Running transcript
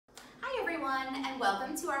everyone, and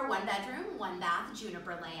welcome to our one bedroom, one bath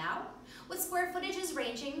Juniper layout with square footages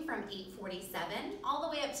ranging from 847 all the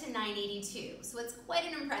way up to 982. So it's quite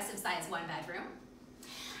an impressive size one bedroom.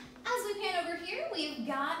 As we pan over here, we've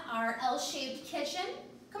got our L-shaped kitchen,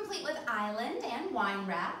 complete with island and wine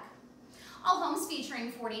rack. All homes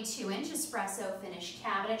featuring 42-inch espresso finished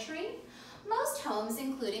cabinetry. Most homes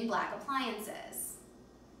including black appliances.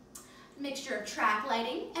 Mixture of track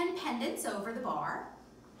lighting and pendants over the bar.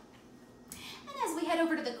 And as we head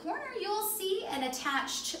over to the corner, you'll see an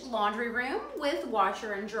attached laundry room with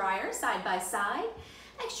washer and dryer side by side,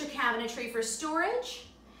 extra cabinetry for storage.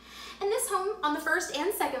 And this home on the first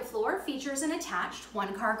and second floor features an attached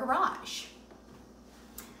one-car garage.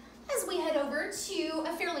 As we head over to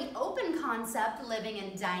a fairly open concept living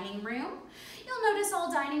and dining room, you'll notice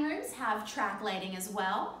all dining rooms have track lighting as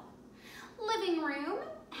well. Living room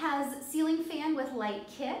has ceiling fan with light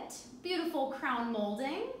kit, beautiful crown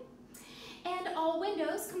molding, and all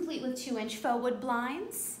windows complete with 2-inch faux wood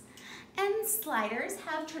blinds, and sliders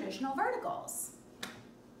have traditional verticals.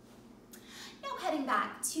 Now heading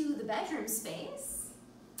back to the bedroom space,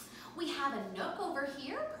 we have a nook over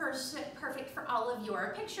here, perfect for all of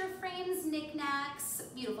your picture frames, knickknacks,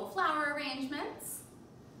 beautiful flower arrangements,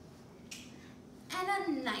 and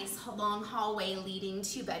a nice long hallway leading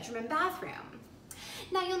to bedroom and bathroom.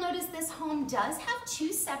 Now you'll notice this home does have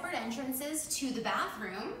 2 separate entrances to the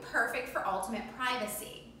bathroom, perfect for ultimate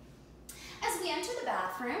privacy. As we enter the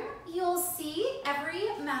bathroom, you'll see every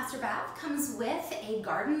master bath comes with a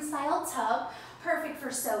garden-style tub, perfect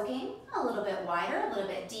for soaking, a little bit wider, a little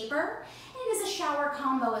bit deeper, and it is a shower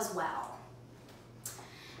combo as well.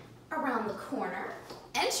 Around the corner,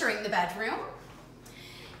 entering the bedroom,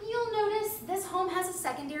 you'll notice this home has a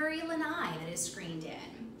secondary lanai that is screened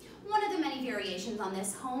in. One of the many variations on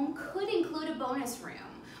this home could include a bonus room,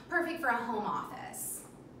 perfect for a home office.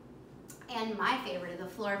 And my favorite of the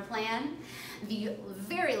floor plan, the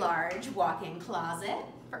very large walk-in closet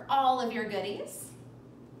for all of your goodies.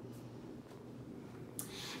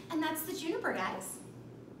 And that's the Juniper, guys.